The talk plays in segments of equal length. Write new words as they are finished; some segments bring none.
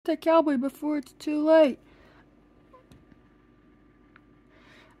that cowboy before it's too late.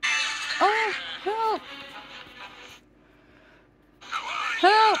 Oh, help!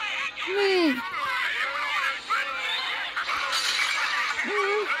 Help me!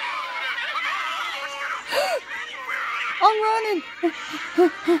 I'm running!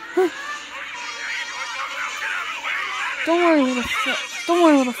 Don't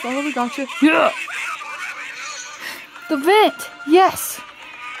worry, little fella, we got you. Yeah! The vent! Yes!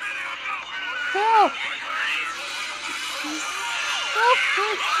 Help! Help!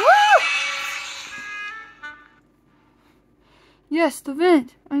 Yes, the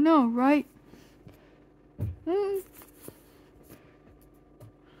vent. I know, right?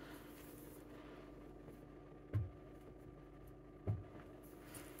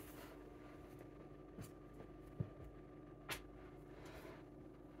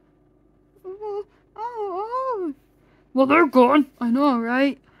 Well, they're gone. I know,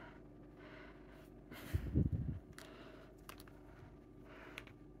 right?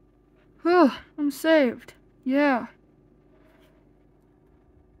 I'm saved. Yeah.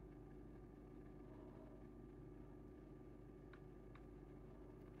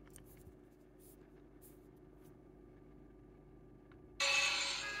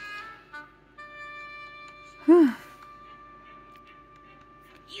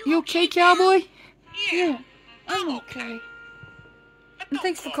 You okay, cowboy? Yeah, I'm okay. And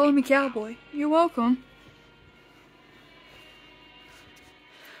thanks for calling me cowboy. You're welcome.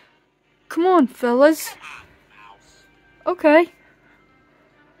 Come on, fellas. Okay.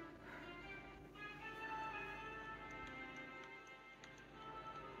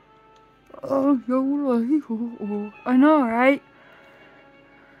 I know, right?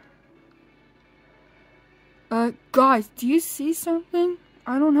 Guys, do you see something?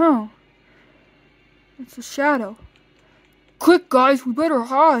 I don't know. It's a shadow. Quick, guys, we better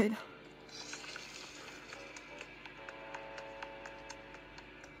hide.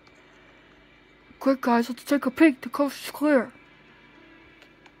 Quick, guys, let's take a peek. The coast is clear.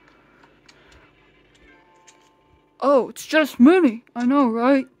 Oh, it's just Minnie. I know,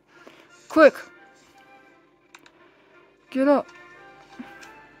 right? Quick. Get up.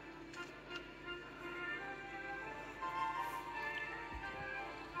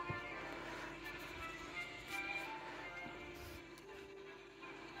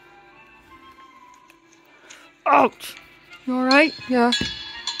 Ouch! You alright? Yeah.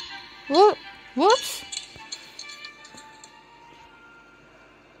 What? Whoops!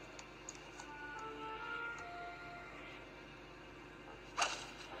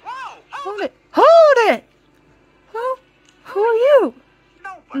 Hold it! Hold it! Who are you?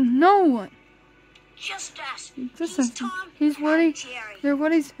 No one. Just us. Just Tom. He's Woody. They're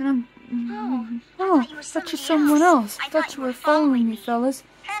Woody's, and I'm. Oh, I thought you were someone else. I thought you were following me, fellas.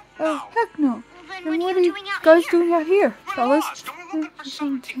 Oh, heck no. Then And what are you guys doing out here, fellas? We're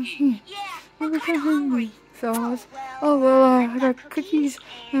kind of hungry. Fellas. Oh, well, I got cookies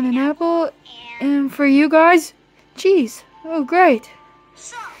and an apple. And for you guys, cheese. Oh, great.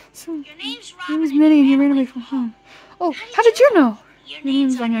 So, your name's My name's Minnie and you ran away from home. Oh, how did you know? Your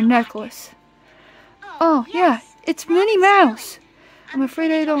name's on your necklace. Oh, yeah, it's Minnie Mouse. I'm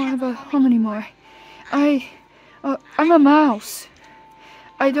afraid I don't have a home anymore. I'm a mouse.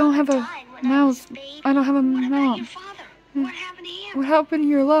 I don't have a mouse. I don't have a mom. What happened to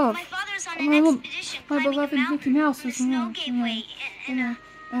your love? My beloved Mickey Mouse was in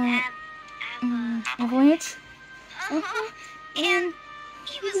avalanche. And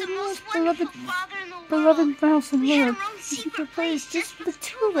he was the most beloved mouse in the world. He secret place just for the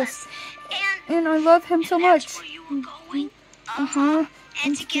two of us. And I love him so much.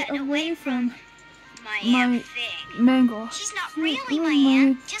 And to get away from my Mangle. She's not really my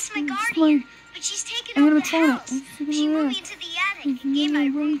aunt, just my guardian. But she's taken over the house. She moved into the attic and gave my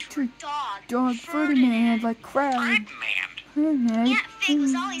room to her Dog Ferdinand, like crab. Ferdinand? Yeah, Fig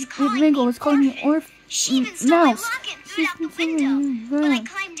was always calling Mangle was calling me She even stole my Mouse. locket and threw it out the window. When I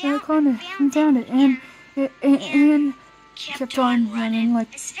climbed down, found it, and kept on running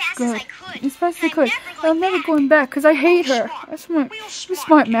like as fast good. as I could. As fast as I could. I'm I'm never going back because I hate her. I'm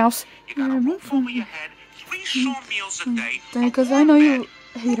smart mouse. Because I know you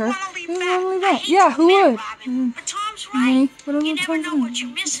hate her. Yeah, who would? But Tom's right. What You never know what you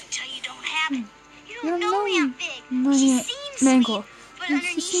miss until you don't have it. You don't know Aunt Fig. My She Aunt seems Mangle. sweet, but She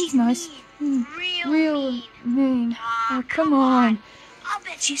underneath seems nice. real mean. Aw, Oh, come on. I'll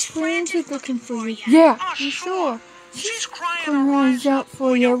bet she's Frantic frantic looking for you. you. Yeah, Oh, for sure. sure. She's crying Her her eyes out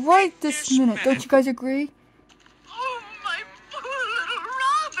for you right this minute. Don't you guys agree? Oh, my poor little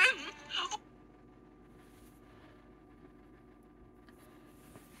Robin.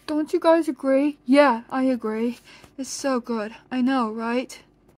 Don't you guys agree? Yeah, I agree. It's so good. I know, right?